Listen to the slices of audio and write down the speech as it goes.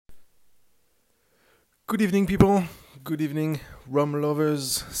Good evening, people. Good evening, rum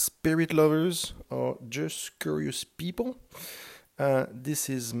lovers, spirit lovers, or just curious people. This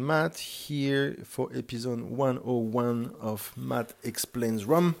is Matt here for episode 101 of Matt Explains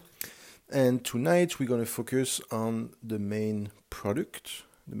Rum. And tonight we're going to focus on the main product,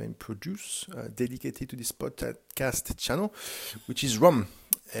 the main produce dedicated to this podcast channel, which is rum.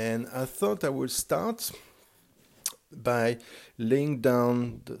 And I thought I would start by laying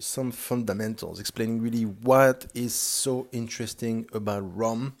down some fundamentals, explaining really what is so interesting about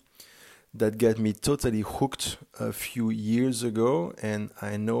rum that got me totally hooked a few years ago, and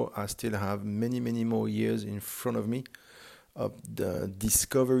I know I still have many more years in front of me of the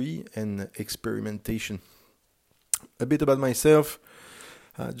discovery and experimentation. A bit about myself.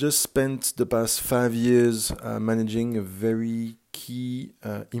 I just spent the past 5 years managing a very key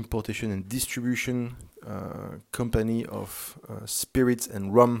importation and distribution company of spirits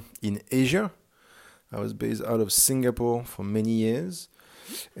and rum in Asia. I was based out of Singapore for many years,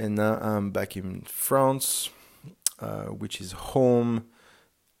 and now I'm back in France, which is home,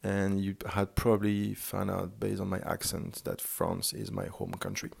 and you had probably found out based on my accent that France is my home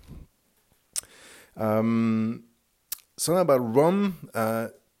country. So now about rum,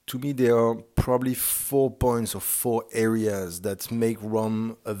 to me there are probably 4 points or 4 areas that make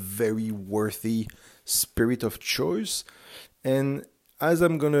rum a very worthy spirit of choice. And as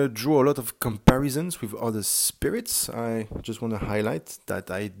I'm going to draw a lot of comparisons with other spirits, I just want to highlight that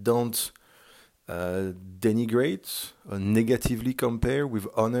I don't denigrate or negatively compare with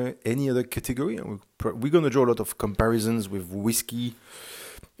any other category. We're going to draw a lot of comparisons with whiskey,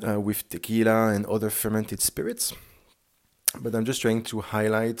 with tequila and other fermented spirits. But I'm just trying to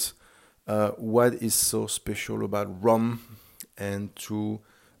highlight what is so special about rum and to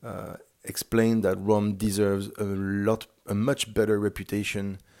explain that rum deserves a much better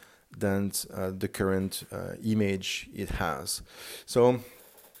reputation than the current image it has. So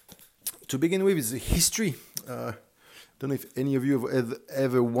to begin with is the history. Don't know if any of you have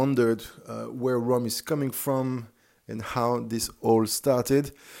ever wondered where rum is coming from and how this all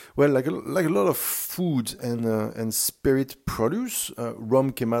started. Well, like a lot of food and spirit produce,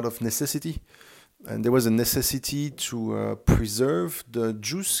 rum came out of necessity. And there was a necessity to preserve the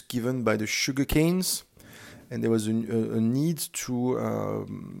juice given by the sugar canes. And there was a need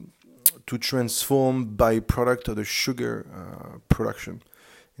to transform byproduct of the sugar production.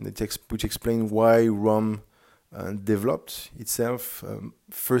 And which explains why rum developed itself,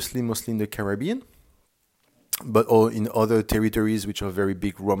 firstly mostly in the Caribbean, but or in other territories which are very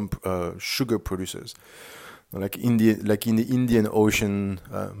big rum sugar producers, like in the Indian Ocean,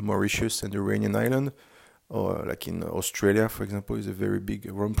 Mauritius and the Iranian Island, or like in Australia, for example, is a very big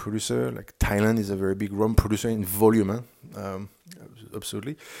rum producer. Like Thailand is a very big rum producer in volume,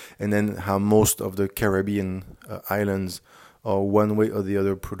 absolutely. And then how most of the Caribbean islands are one way or the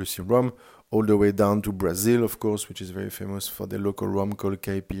other producing rum, all the way down to Brazil, of course, which is very famous for the local rum called not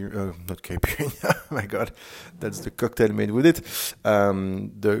caipirinha, my God, that's the cocktail made with it.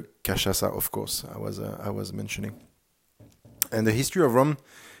 The cachaça, of course, I was mentioning. And the history of rum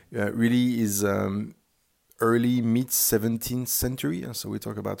really is early, mid-17th century, so we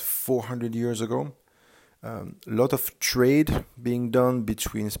talk about 400 years ago. A lot of trade being done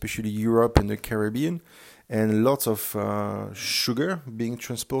between especially Europe and the Caribbean, and lots of sugar being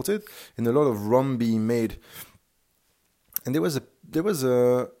transported, and a lot of rum being made. And there was a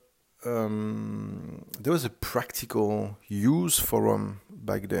practical use for rum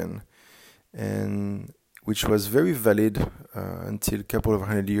back then, and which was very valid until a couple of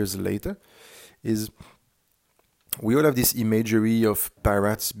 100 years later. Is we all have this imagery of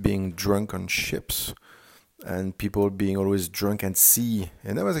pirates being drunk on ships, and people being always drunk at sea.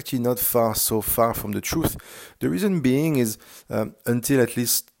 And that was actually not so far from the truth. The reason being is until at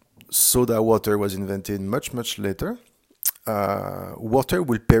least soda water was invented much later, water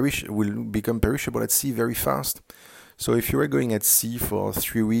will become perishable at sea very fast. So if you were going at sea for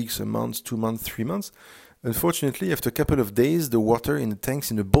 3 weeks, a month, 2 months, 3 months, unfortunately, after a couple of days, the water in the tanks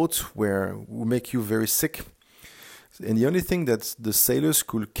in the boat will make you very sick. And the only thing that the sailors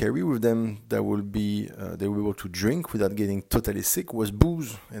could carry with them that they were able to drink without getting totally sick was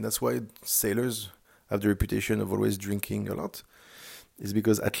booze. And that's why sailors have the reputation of always drinking a lot. It's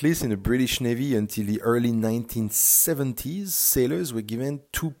because at least in the British Navy until the early 1970s, sailors were given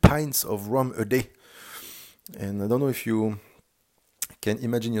 2 pints of rum a day. And I don't know if you can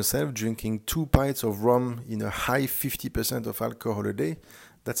imagine yourself drinking 2 pints of rum in a high 50% of alcohol a day.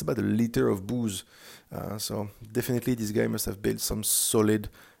 That's about a liter of booze. So definitely this guy must have built some solid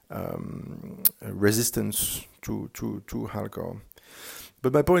resistance to alcohol.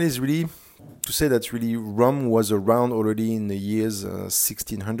 But my point is really to say that really rum was around already in the years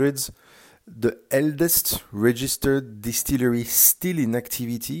 1600s. The eldest registered distillery still in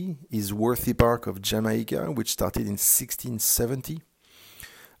activity is Worthy Park of Jamaica, which started in 1670.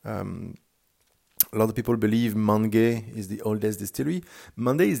 A lot of people believe Mangay is the oldest distillery.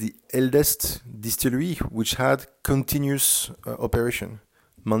 Mangay is the eldest distillery which had continuous operation.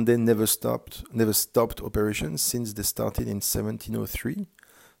 Mangay never stopped operation since they started in 1703.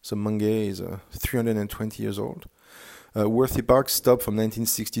 So Mangay is 320 years old. Worthy Park stopped from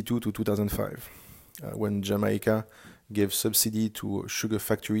 1962 to 2005, when Jamaica gave subsidy to sugar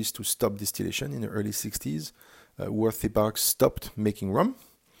factories to stop distillation in the early 60s. Worthy Park stopped making rum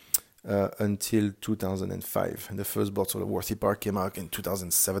until 2005. And the first bottle of Worthy Park came out in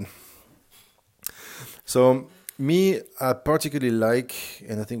 2007. So me, I particularly like,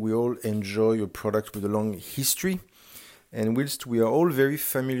 and I think we all enjoy a product with a long history. And whilst we are all very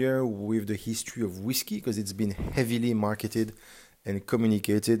familiar with the history of whiskey, because it's been heavily marketed and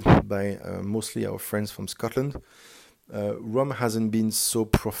communicated by mostly our friends from Scotland, rum hasn't been so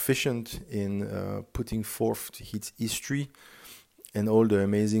proficient in putting forth its history and all the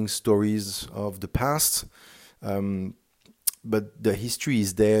amazing stories of the past. But the history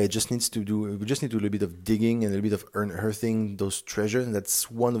is there. We just need to do a little bit of digging and a little bit of unearthing those treasures. And that's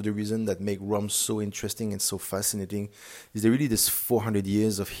one of the reasons that make rum so interesting and so fascinating. Is there really this 400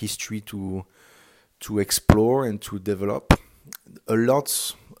 years of history to explore and to develop? A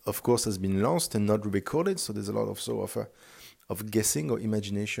lot, of course, has been lost and not recorded. So there's a lot of guessing or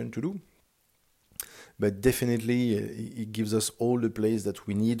imagination to do. But definitely, it gives us all the place that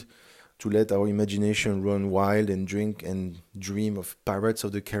we need to let our imagination run wild and drink and dream of pirates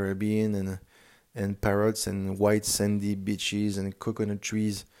of the Caribbean and parrots and white sandy beaches and coconut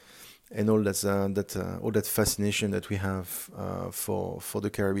trees and all that fascination that we have for the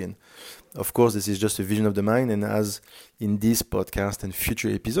Caribbean. Of course, this is just a vision of the mind, and as in this podcast and future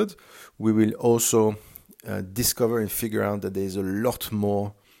episodes, we will also discover and figure out that there is a lot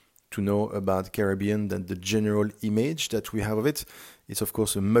more to know about Caribbean than the general image that we have of it. It's of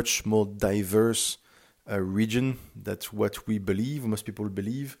course a much more diverse region than what we believe, most people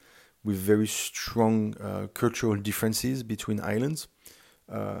believe, with very strong cultural differences between islands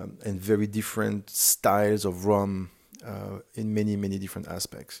and very different styles of rum in many, many different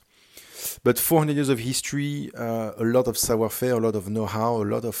aspects. But 400 years of history, a lot of savoir-faire, a lot of know-how, a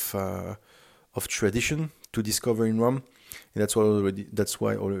lot of tradition to discover in rum. And that's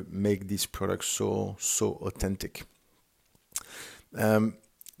why I make this product so authentic.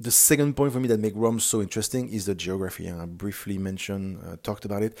 The second point for me that make rum so interesting is the geography. And I briefly talked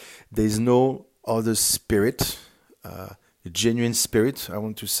about it. There is no other spirit, genuine spirit, I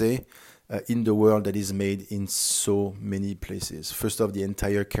want to say, in the world that is made in so many places. First off, the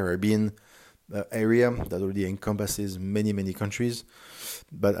entire Caribbean area that already encompasses many, many countries.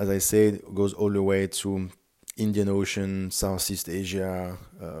 But as I said, it goes all the way to Indian Ocean, Southeast Asia,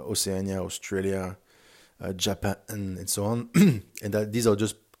 Oceania, Australia, Japan, and so on. And these are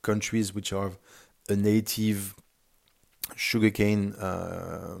just countries which are a native sugarcane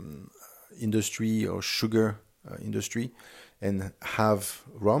industry or sugar industry and have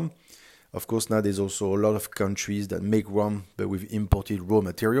rum. Of course, now there's also a lot of countries that make rum but with imported raw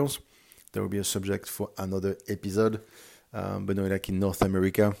materials. That will be a subject for another episode. But no, like in North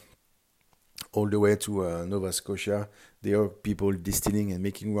America, all the way to Nova Scotia, there are people distilling and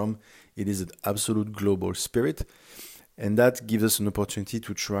making rum. It is an absolute global spirit. And that gives us an opportunity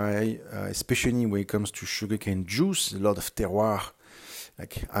to try, especially when it comes to sugarcane juice, a lot of terroir.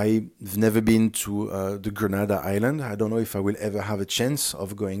 Like I've never been to the Grenada Island. I don't know if I will ever have a chance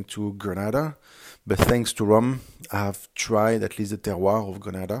of going to Grenada. But thanks to rum, I have tried at least the terroir of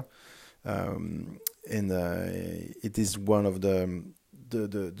Grenada. And it is one of the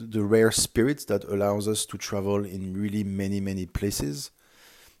rare spirits that allows us to travel in really many, many places.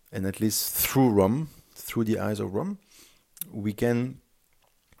 And at least through rum, through the eyes of rum, we can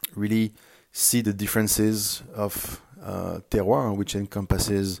really see the differences of terroir, which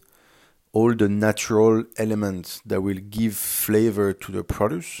encompasses all the natural elements that will give flavor to the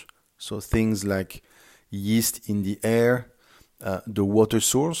produce. So things like yeast in the air, the water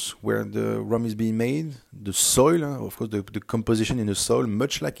source where the rum is being made, the soil, of course, the composition in the soil,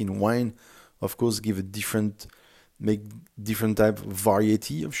 much like in wine, of course, make different type of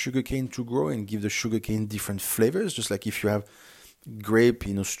variety of sugarcane to grow and give the sugarcane different flavors. Just like if you have grape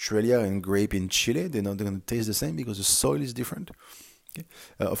in Australia and grape in Chile, they're not going to taste the same because the soil is different. Okay.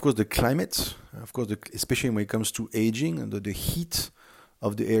 Of course, the climate, especially when it comes to aging, and the heat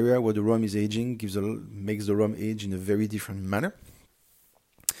of the area where the rum is aging makes the rum age in a very different manner.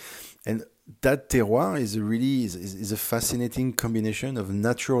 And that terroir is a fascinating combination of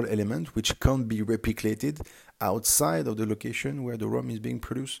natural elements which can't be replicated outside of the location where the rum is being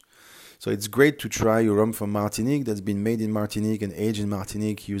produced. So it's great to try a rum from Martinique that's been made in Martinique and aged in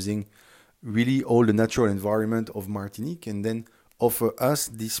Martinique using really all the natural environment of Martinique, and then offer us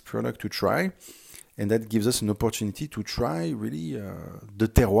this product to try. And that gives us an opportunity to try really the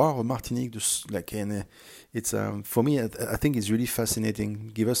terroir of Martinique. And it's for me, I think it's really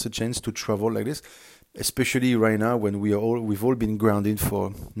fascinating. Give us a chance to travel like this, especially right now when we've all been grounded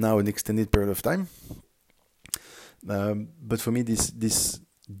for now an extended period of time. But for me, this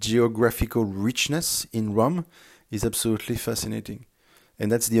geographical richness in rum is absolutely fascinating.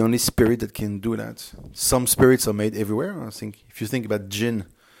 And that's the only spirit that can do that. Some spirits are made everywhere. I think if you think about gin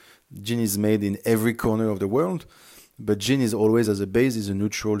is made in every corner of the world, but gin is always as a base is a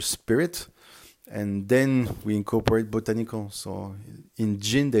neutral spirit. And then we incorporate botanical. So in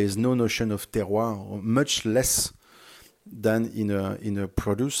gin, there is no notion of terroir, or much less than in a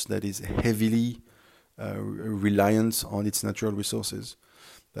produce that is heavily reliant on its natural resources.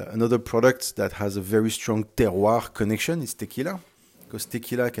 Another product that has a very strong terroir connection is tequila, because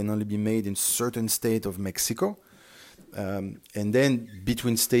tequila can only be made in certain states of Mexico. And then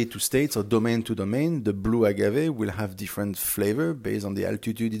between state to state, or domain to domain, the blue agave will have different flavor based on the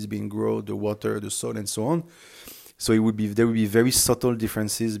altitude it's being grown, the water, the soil, and so on. So there will be very subtle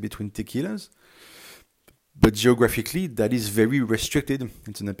differences between tequilas. But geographically, that is very restricted.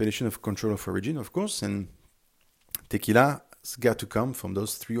 It's an appellation of control of origin, of course, and tequila's got to come from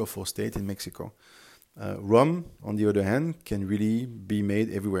those 3 or 4 states in Mexico. Rum, on the other hand, can really be made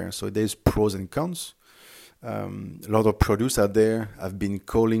everywhere. So there's pros and cons. A lot of produce out there have been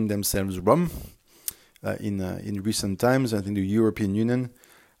calling themselves rum. In recent times, I think the European Union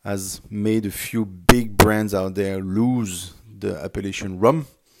has made a few big brands out there lose the appellation rum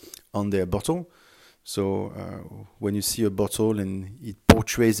on their bottle. So when you see a bottle and it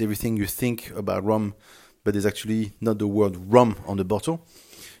portrays everything you think about rum, but there's actually not the word rum on the bottle,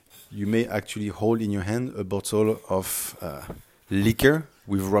 you may actually hold in your hand a bottle of liquor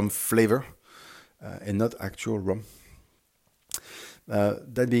with rum flavor. And not actual rum.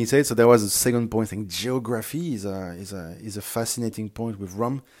 That being said, so there was a second point. I think geography is a fascinating point with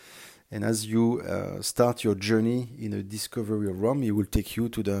rum, and as you start your journey in a discovery of rum, it will take you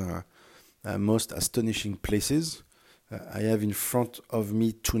to the most astonishing places. I have in front of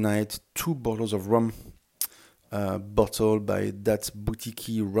me tonight 2 bottles of rum, bottled by Dat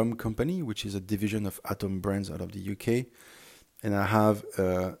Boutique Rum Company, which is a division of Atom Brands out of the UK, and I have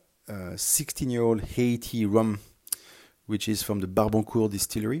 16-year-old Haiti rum, which is from the Barboncourt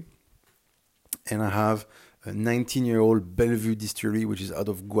distillery. And I have a 19-year-old Bellevue distillery, which is out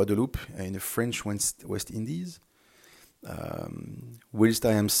of Guadeloupe in the French West Indies. Whilst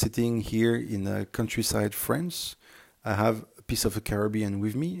I am sitting here in countryside France, I have a piece of the Caribbean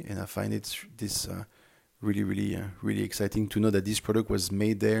with me, and I find this really exciting to know that this product was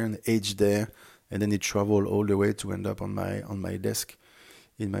made there and aged there, and then it traveled all the way to end up on my desk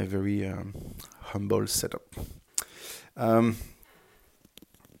in my very humble setup. The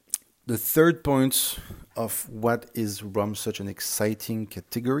third point of what is rum such an exciting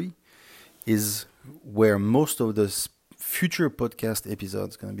category is where most of the future podcast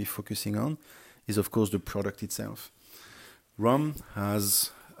episodes going to be focusing on is, of course, the product itself. Rum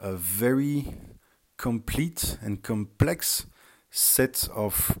has a very complete and complex set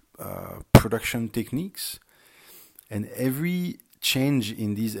of production techniques, and every change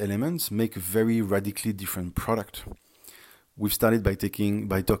in these elements make a very radically different product. We've started by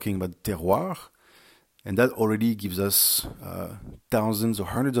talking about terroir, and that already gives us thousands or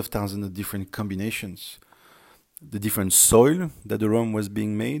hundreds of thousands of different combinations. The different soil that the rum was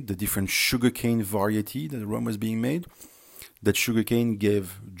being made, the different sugarcane variety that the rum was being made. That sugarcane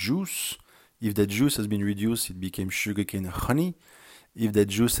gave juice. If that juice has been reduced, it became sugarcane honey. If that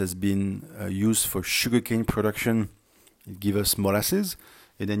juice has been used for sugarcane production, it gives us molasses.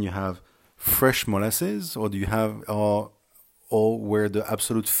 And then you have fresh molasses, or do you have or where the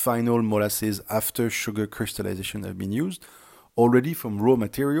absolute final molasses after sugar crystallization have been used, already from raw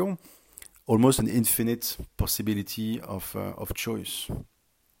material, almost an infinite possibility of choice.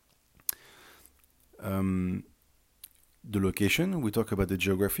 The location, we talk about the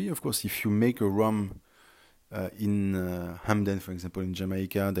geography. Of course, if you make a rum in Hamden, for example, in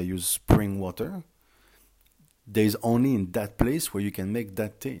Jamaica, they use spring water. There is only in that place where you can make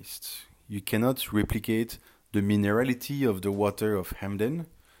that taste. You cannot replicate the minerality of the water of Hamden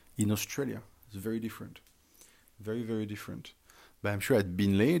in Australia. It's very different. Very, very different. But I'm sure at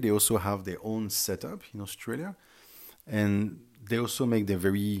Binley, they also have their own setup in Australia. And they also make they're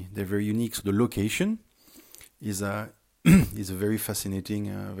very unique. So the location is a is a very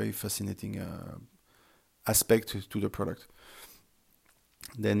fascinating aspect to the product.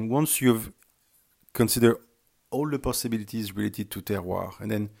 Then once you've considered all the possibilities related to terroir,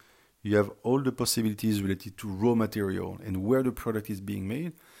 and then you have all the possibilities related to raw material and where the product is being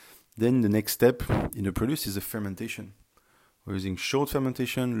made, then the next step in the produce is the fermentation. We're using short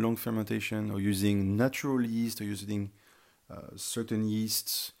fermentation, long fermentation, or using natural yeast, or using certain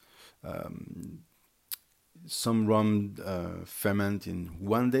yeasts. Some rum ferment in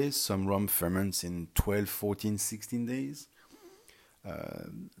 1 day, some rum ferments in 12, 14, 16 days.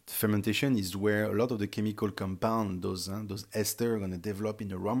 Fermentation is where a lot of the chemical compound, those ester, are going to develop in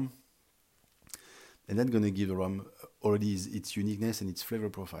the rum, and that's going to give the rum already its uniqueness and its flavor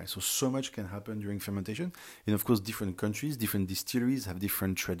profile. So much can happen during fermentation. And of course, different countries, different distilleries have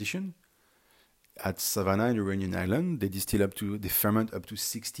different tradition. At Savannah in the Reunion Island, they ferment up to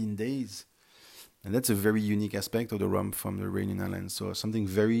 16 days. And that's a very unique aspect of the rum from the Reunion Islands. So something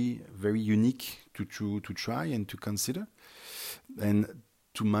very, very unique to try and to consider. And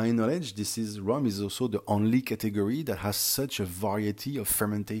to my knowledge, rum is also the only category that has such a variety of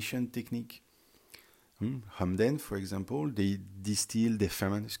fermentation technique. Hamden, for example, they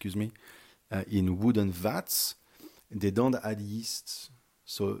ferment, in wooden vats. They don't add yeast.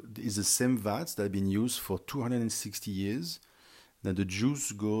 So it's the same vats that have been used for 260 years. Then the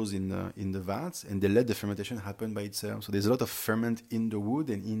juice goes in the vats, and they let the fermentation happen by itself. So there's a lot of ferment in the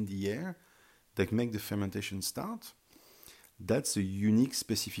wood and in the air that make the fermentation start. That's a unique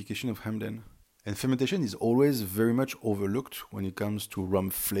specification of Hamden. And fermentation is always very much overlooked when it comes to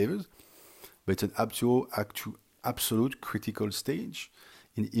rum flavors, but it's an absolute critical stage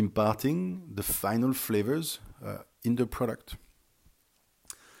in imparting the final flavors in the product.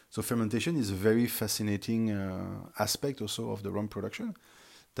 So fermentation is a very fascinating aspect also of the rum production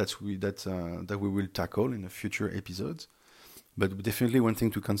that we will tackle in the future episodes. But definitely one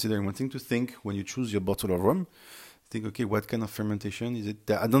thing to consider and one thing to think when you choose your bottle of rum. Think, okay, what kind of fermentation is it?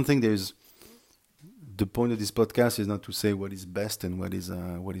 I don't think there's... The point of this podcast is not to say what is best and what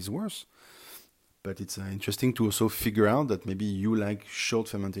is worse. But it's interesting to also figure out that maybe you like short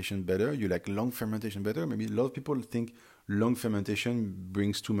fermentation better, you like long fermentation better. Maybe a lot of people think long fermentation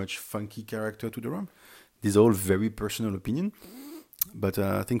brings too much funky character to the rum. These are all very personal opinion. But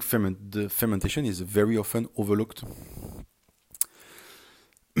I think the fermentation is very often overlooked.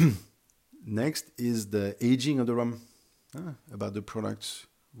 Next is the aging of the rum. About the products.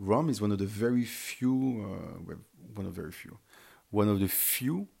 Rum is one of the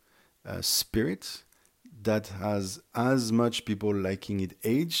few spirits that has as much people liking it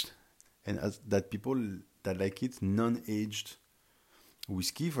aged and as that people that like it non-aged.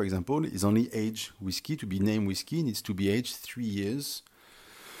 Whiskey, for example, is only aged whiskey. To be named whiskey needs to be aged 3 years.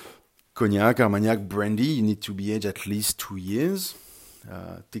 Cognac, Armagnac, brandy, you need to be aged at least 2 years.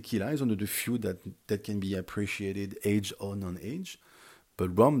 Tequila is one of the few that can be appreciated aged or non-aged.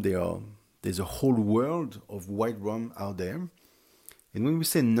 But rum, there's a whole world of white rum out there. And when we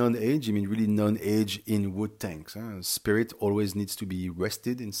say non-aged, I mean really non-aged in wood tanks. Spirit always needs to be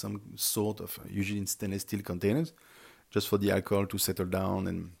rested in some sort of, usually in stainless steel containers, just for the alcohol to settle down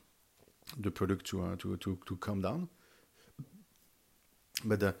and the product to calm down.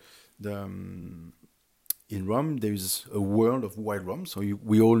 But in rum, there's a world of white rum. So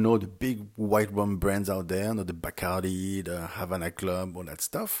we all know the big white rum brands out there, the Bacardi, the Havana Club, all that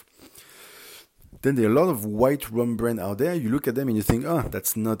stuff. Then there are a lot of white rum brands out there. You look at them and you think,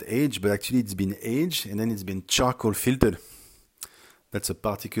 that's not aged, but actually it's been aged and then it's been charcoal filtered. That's a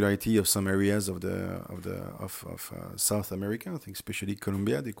particularity of some areas of South America. I think especially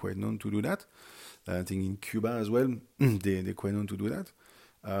Colombia, they're quite known to do that. I think in Cuba as well, they're quite known to do that.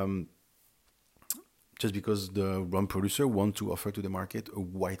 Just because the rum producer want to offer to the market a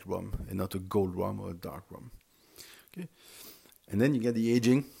white rum and not a gold rum or a dark rum. Okay, and then you get the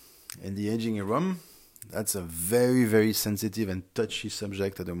aging. And the aging in rum, that's a very, very sensitive and touchy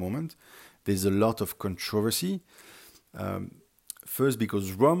subject at the moment. There's a lot of controversy. First,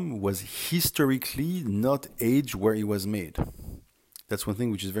 because rum was historically not aged where it was made. That's one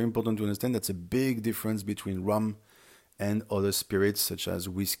thing which is very important to understand. That's a big difference between rum and other spirits such as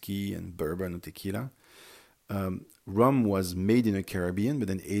whiskey and bourbon or tequila. Rum was made in the Caribbean but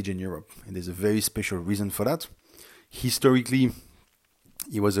then aged in Europe. And there's a very special reason for that. Historically,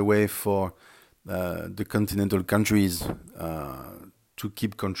 it was a way for the continental countries to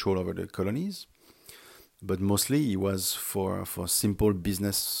keep control over the colonies. But mostly it was for simple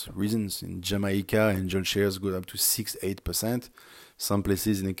business reasons. In Jamaica, angel shares go up to 6-8%. Some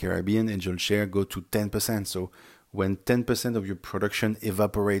places in the Caribbean, angel share go to 10%. So when 10% of your production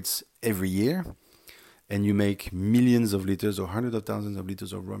evaporates every year and you make millions of liters or hundreds of thousands of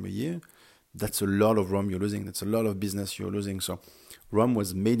liters of rum a year, that's a lot of rum you're losing. That's a lot of business you're losing. So rum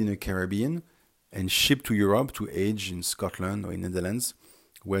was made in the Caribbean and shipped to Europe to age in Scotland or in Netherlands,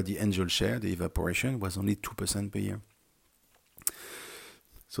 where the angel share, the evaporation, was only 2% per year.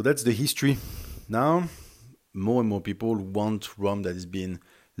 So that's the history. Now, more and more people want rum that is being,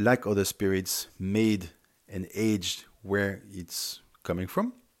 like other spirits, made and aged where it's coming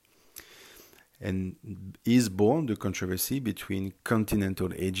from. And is born the controversy between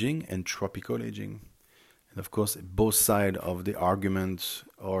continental aging and tropical aging. And of course, both sides of the argument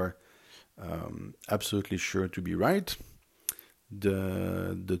are absolutely sure to be right.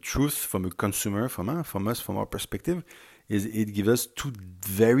 The truth from a consumer, from us, from our perspective, is it gives us two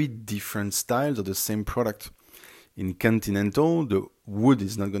very different styles of the same product. In continental, the wood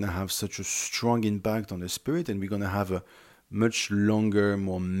is not going to have such a strong impact on the spirit, and we're going to have a much longer,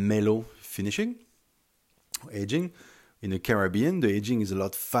 more mellow finishing, aging. In the Caribbean, the aging is a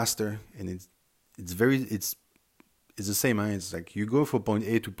lot faster, and it's the same. It's like you go from point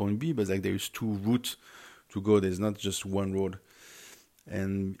A to point B, but like there's two routes to go. There's not just one road.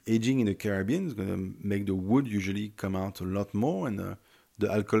 And aging in the Caribbean is going to make the wood usually come out a lot more, and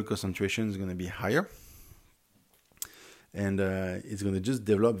the alcohol concentration is going to be higher. And it's going to just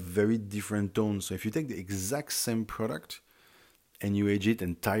develop very different tones. So if you take the exact same product and you age it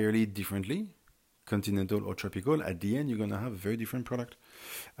entirely differently, continental or tropical, at the end you're going to have a very different product.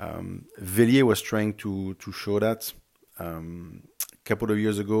 Vellier was trying to show that a couple of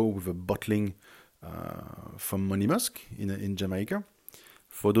years ago with a bottling from Monymusk in Jamaica.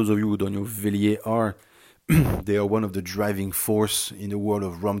 For those of you who don't know, Vellier they are one of the driving force in the world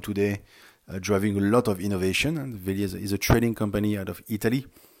of rum today, driving a lot of innovation. And Vellier is a trading company out of Italy,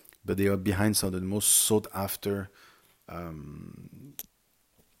 but they are behind some of the most sought after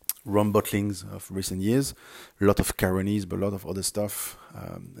rum bottlings of recent years. A lot of Caronis, but a lot of other stuff.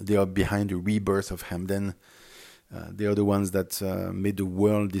 They are behind the rebirth of Hamden. They are the ones that made the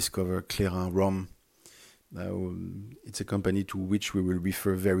world discover Clairin rum. It's a company to which we will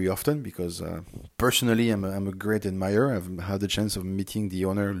refer very often because personally I'm a great admirer. I've had the chance of meeting the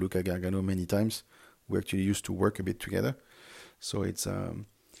owner, Luca Gargano, many times. We actually used to work a bit together. So it's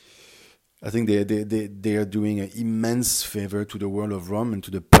I think they are doing an immense favor to the world of rum and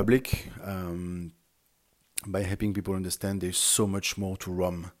to the public by helping people understand there's so much more to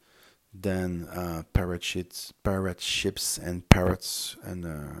rum than parrot ships and parrots and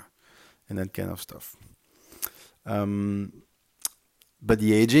that kind of stuff. But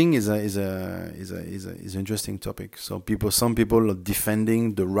the aging is an interesting topic. So some people are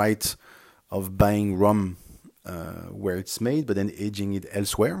defending the right of buying rum where it's made, but then aging it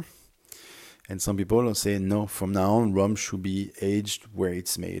elsewhere. And some people are saying no. From now on, rum should be aged where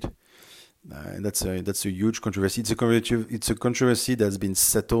it's made. And that's a huge controversy. It's a controversy that's been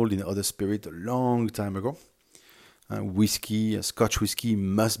settled in other spirits a long time ago. Scotch whiskey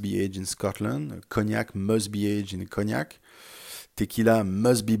must be aged in Scotland. Cognac must be aged in Cognac. Tequila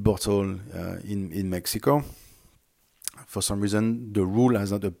must be bottled in Mexico. For some reason, the rule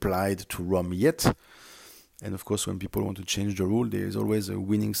has not applied to rum yet. And of course, when people want to change the rule, there is always a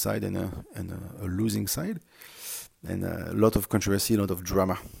winning side and a losing side. And a lot of controversy, a lot of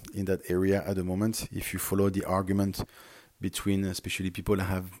drama in that area at the moment. If you follow the argument between, especially people that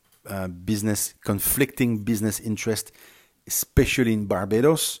have conflicting business interest, especially in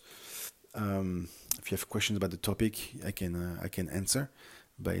Barbados. If you have questions about the topic, I can answer,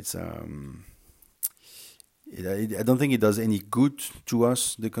 but it's I don't think it does any good to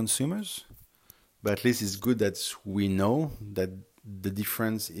us, the consumers. But at least it's good that we know that the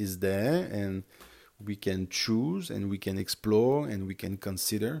difference is there, and we can choose, and we can explore, and we can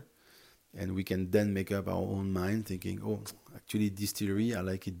consider. And we can then make up our own mind thinking, oh, actually distillery, I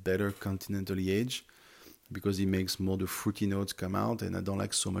like it better continentally aged because it makes more the fruity notes come out and I don't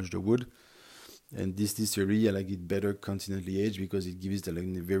like so much the wood. And this distillery, I like it better continentally aged because it gives it a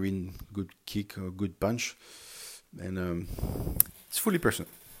very good kick or good punch. And it's fully personal.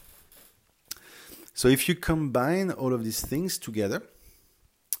 So if you combine all of these things together,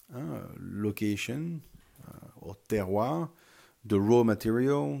 location or terroir, the raw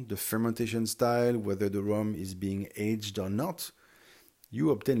material, the fermentation style, whether the rum is being aged or not,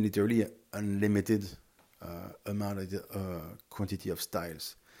 you obtain literally an unlimited amount of quantity of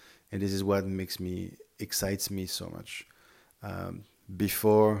styles. And this is what excites me so much.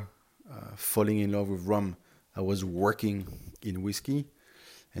 Before falling in love with rum, I was working in whiskey.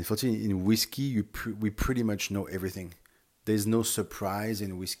 And fortunately, in whiskey, we pretty much know everything. There's no surprise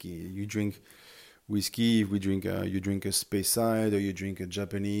in whiskey. You drink whiskey, if we drink, you drink a Speyside, or you drink a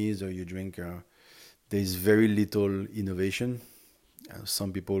Japanese, or you drink, there is very little innovation.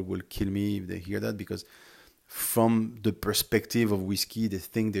 Some people will kill me if they hear that, because from the perspective of whiskey, they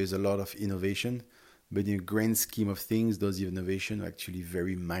think there's a lot of innovation, but in the grand scheme of things, those innovations are actually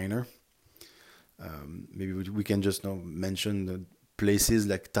very minor. Maybe we can just now mention the places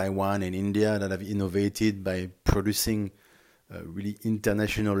like Taiwan and India that have innovated by producing really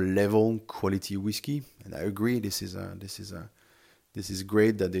international level quality whiskey. And I agree, this is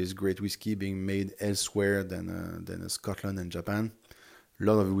great that there's great whiskey being made elsewhere than Scotland and Japan. A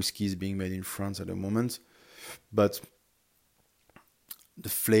lot of whiskey is being made in France at the moment, but the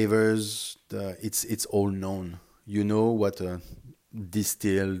flavors, it's all known. You know what a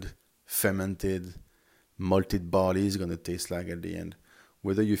distilled, fermented, malted barley is going to taste like at the end.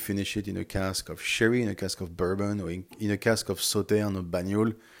 Whether you finish it in a cask of sherry, in a cask of bourbon, or in a cask of Sauternes or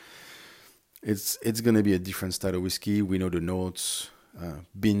Bagnols, it's going to be a different style of whiskey. We know the notes.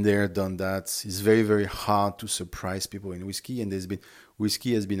 Been there, done that. It's very, very hard to surprise people in whiskey, and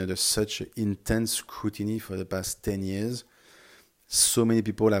whiskey has been under such intense scrutiny for the past 10 years. So many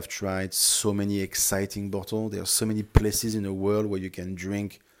people have tried so many exciting bottles. There are so many places in the world where you can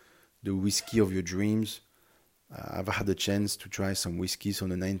drink the whiskey of your dreams. I've had the chance to try some whiskeys from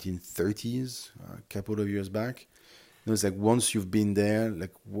the 1930s a couple of years back. It's like once you've been there,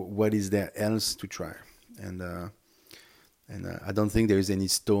 like what is there else to try? And I don't think there is any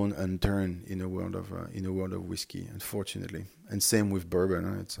stone unturned in the world of whiskey, unfortunately. And same with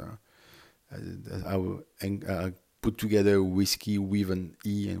bourbon. I put together whiskey with an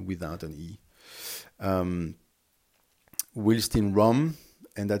E and without an E. Whilst in rum,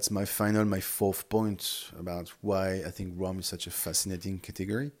 and that's my fourth point about why I think rum is such a fascinating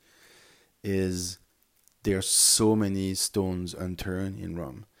category, is there are so many stones unturned in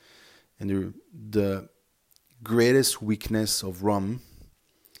rum. And the greatest weakness of rum,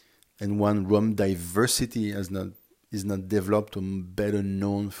 and one rum diversity is not developed or better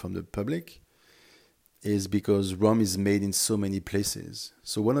known from the public, is because rum is made in so many places.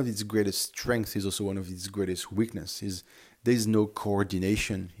 So one of its greatest strengths is also one of its greatest weaknesses. There is no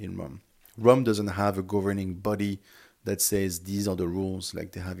coordination in rum. Rum doesn't have a governing body that says these are the rules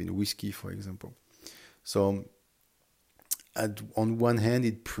like they have in whiskey, for example. So on one hand,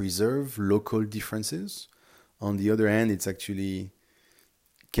 it preserves local differences. On the other hand, it's actually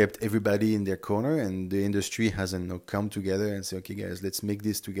kept everybody in their corner, and the industry hasn't come together and say, okay, guys, let's make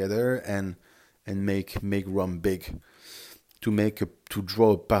this together and make rum big. To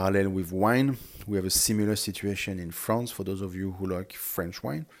draw a parallel with wine, we have a similar situation in France. For those of you who like French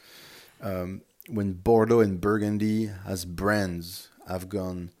wine, when Bordeaux and Burgundy as brands have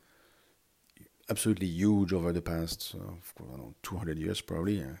gone absolutely huge over the past 200 years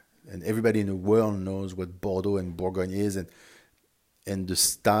probably, and everybody in the world knows what Bordeaux and Bourgogne is and the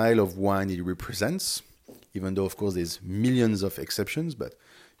style of wine it represents, even though of course there's millions of exceptions. But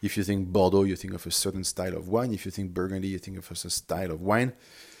if you think Bordeaux, you think of a certain style of wine. If you think Burgundy, you think of a style of wine.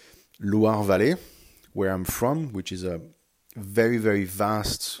 Loire Valley, where I'm from, which is a very, very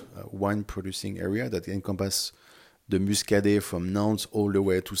vast wine producing area that encompasses the Muscadet from Nantes all the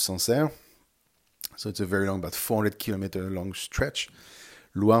way to Sancerre. So it's a very long, about 400 kilometer long stretch.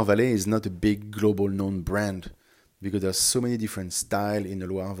 Loire Valley is not a big global known brand because there's so many different styles in the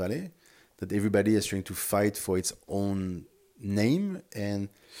Loire Valley that everybody is trying to fight for its own name,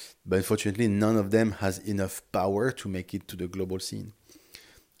 but unfortunately none of them has enough power to make it to the global scene.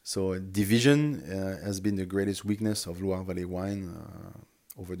 So division has been the greatest weakness of Loire Valley wine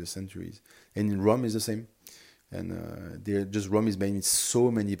over the centuries. And in rum is the same. And rum is made in so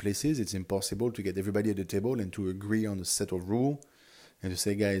many places, it's impossible to get everybody at the table and to agree on a set of rules and to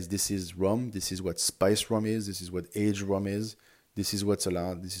say, guys, this is rum, this is what spice rum is, this is what aged rum is, this is what's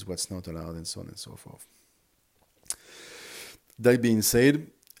allowed, this is what's not allowed, and so on and so forth. That being said,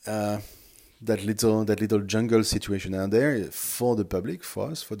 that little jungle situation out there for the public, for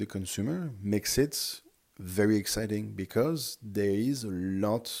us, for the consumer, makes it very exciting because there is a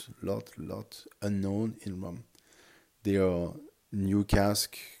lot unknown in rum. There are new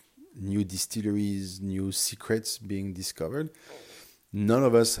casks, new distilleries, new secrets being discovered. None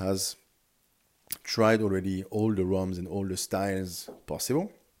of us has tried already all the rums and all the styles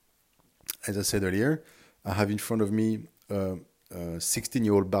possible. As I said earlier, I have in front of me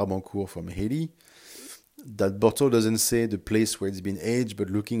 16-year-old Barbancourt from Haiti. That bottle doesn't say the place where it's been aged, but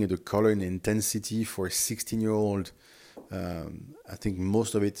looking at the color and intensity for a 16-year-old, I think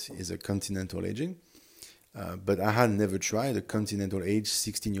most of it is a continental aging. But I had never tried a continental aged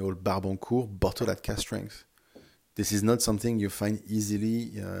 16-year-old Barbancourt bottle at cask strength. This is not something you find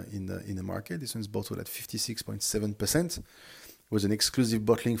easily in the market. This one's bottled at 56.7%. It was an exclusive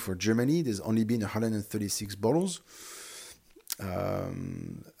bottling for Germany. There's only been 136 bottles.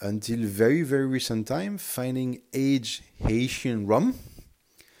 Until very, very recent time, finding aged Haitian rum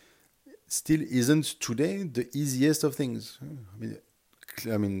still isn't today the easiest of things.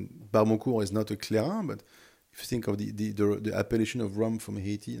 I mean, Barbancourt is not a Clairin, but if you think of the appellation of rum from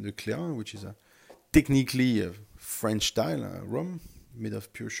Haiti, the Clairin, which is technically a French style rum made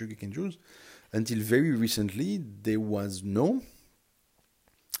of pure sugarcane juice, until very recently there was no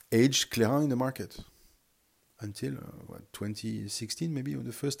aged Clairin in the market. Until 2016, maybe, when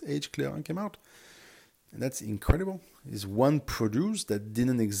the first aged Clairin came out. And that's incredible. It's one produce that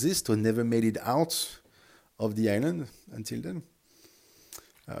didn't exist or never made it out of the island until then.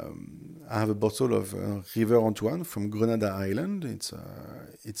 I have a bottle of River Antoine from Grenada Island.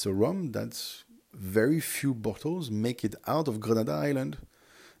 It's a rum that very few bottles make it out of Grenada Island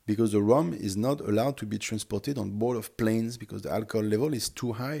because the rum is not allowed to be transported on board of planes because the alcohol level is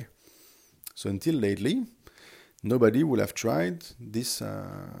too high. So until lately, nobody will have tried this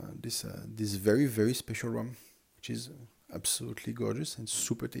very, very special rum, which is absolutely gorgeous and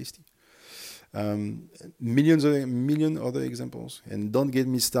super tasty. Million other examples. And don't get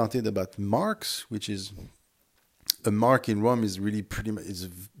me started about marks, which is a mark in rum is really pretty much is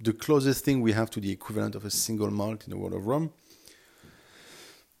the closest thing we have to the equivalent of a single malt in the world of rum.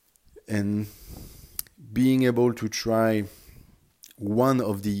 And being able to try one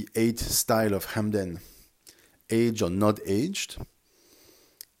of the 8 style of Hamden, aged or not aged,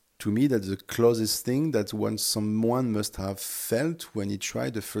 to me that's the closest thing that someone must have felt when he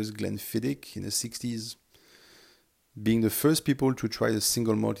tried the first Glenfiddich in the 60s. Being the first people to try the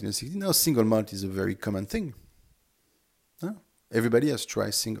single malt in the 60s. Now single malt is a very common thing. Huh? Everybody has tried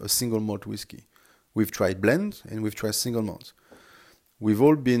a single malt whiskey. We've tried blend and we've tried single malt. We've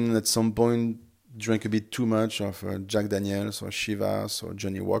all been at some point drank a bit too much of Jack Daniels or Chivas or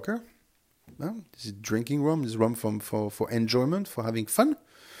Johnny Walker. This is drinking rum. This is rum for enjoyment, for having fun.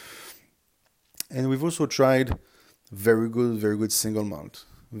 And we've also tried very good single malt.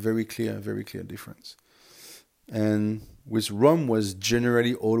 Very clear difference. And with rum was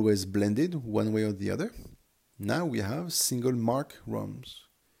generally always blended one way or the other. Now we have single mark rums.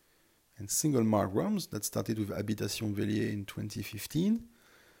 And single mark rums that started with Habitation Vellier in 2015.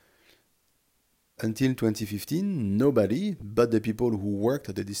 Until 2015, nobody but the people who worked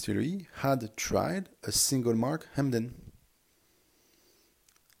at the distillery had tried a single mark Hamden.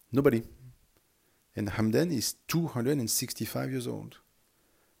 Nobody. And Hamden is 265 years old.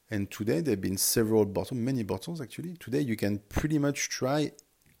 And today there have been many bottles actually. Today you can pretty much try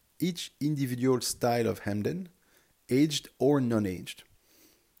each individual style of Hamden, aged or non-aged.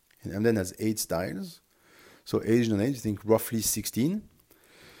 And Hamden has 8 styles. So aged, non-aged, I think roughly 16.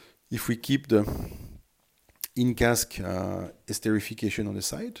 If we keep the in-cask esterification on the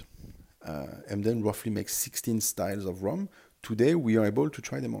side, Hamden roughly makes 16 styles of rum. Today we are able to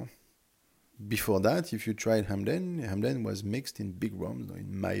try them all. Before that, if you tried Hamden was mixed in big rums,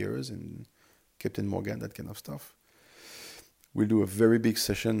 in Myers and Captain Morgan, that kind of stuff. We'll do a very big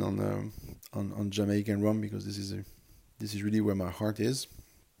session on Jamaican rum because this is really where my heart is.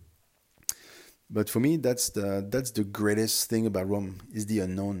 But for me, that's the greatest thing about rum is the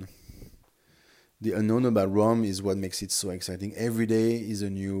unknown. The unknown about rum is what makes it so exciting. Every day is a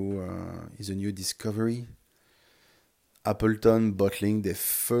new discovery. Appleton bottling their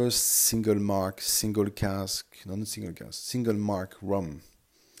first single mark rum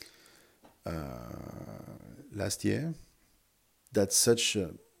last year. That's such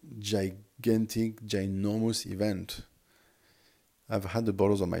a ginormous event. I've had the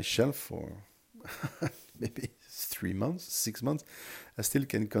bottles on my shelf for maybe 3 months, 6 months. I still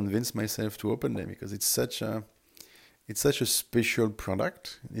can convince myself to open them because it's such a special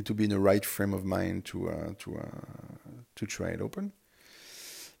product. You need to be in the right frame of mind to try it open.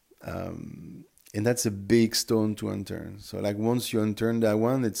 And that's a big stone to unturn. So like once you unturn that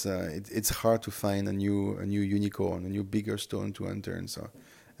one, it's hard to find a new unicorn, a new bigger stone to unturn. So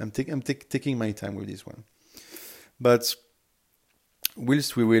I'm taking my time with this one. But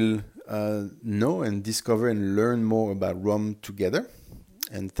whilst we will know and discover and learn more about rum together,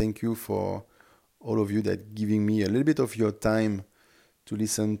 and thank you for all of you that giving me a little bit of your time to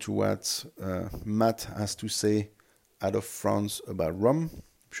listen to what Matt has to say out of France about rum.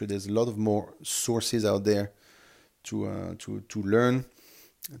 I'm sure there's a lot of more sources out there to learn,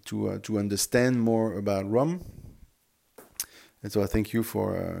 to understand more about rum. And so I thank you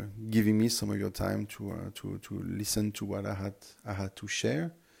for giving me some of your time to listen to what I had to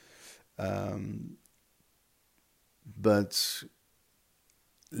share. but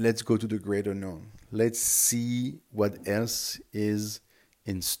let's go to the great unknown. Let's see what else is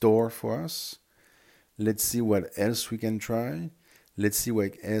in store for us. Let's see what else we can try. Let's see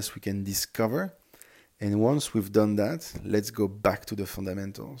what else we can discover. And once we've done that, let's go back to the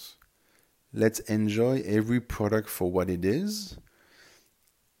fundamentals. Let's enjoy every product for what it is.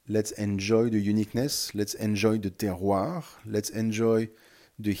 Let's enjoy the uniqueness. Let's enjoy the terroir. Let's enjoy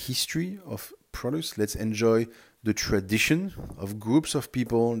the history of products. Let's enjoy the tradition of groups of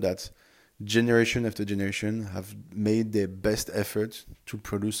people that generation after generation have made their best effort to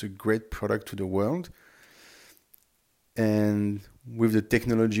produce a great product to the world. And with the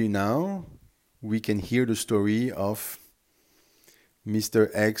technology now, we can hear the story of Mr.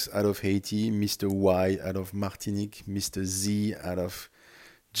 X out of Haiti, Mr. Y out of Martinique, Mr. Z out of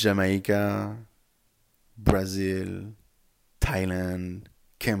Jamaica, Brazil, Thailand,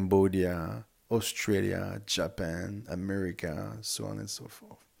 Cambodia, Australia, Japan, America, so on and so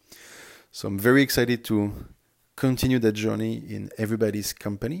forth. So I'm very excited to continue that journey in everybody's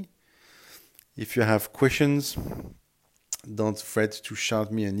company. If you have questions, don't fret to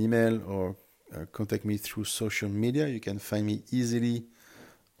shout me an email or contact me through social media. You can find me easily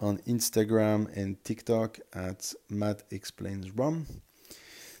on Instagram and TikTok at Matt Explains Rum.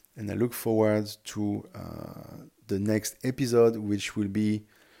 And I look forward to the next episode, which will be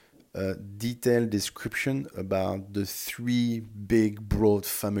a detailed description about the 3 big, broad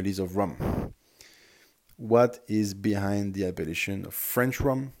families of rum. What is behind the appellation of French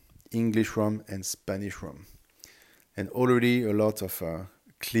rum, English rum, and Spanish rum? And already a lot of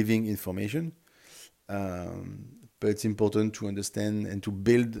cleaving information, but it's important to understand and to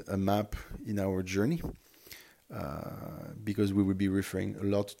build a map in our journey, because we will be referring a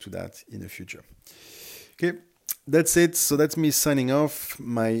lot to that in the future. Okay, that's it. So that's me signing off.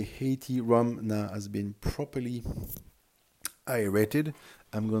 My Haiti rum now has been properly aerated.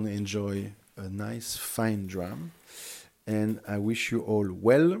 I'm going to enjoy a nice fine dram, and I wish you all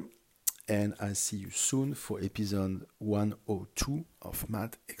well. And I'll see you soon for episode 102 of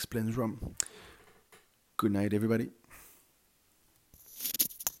Matt Explains Rum. Good night, everybody.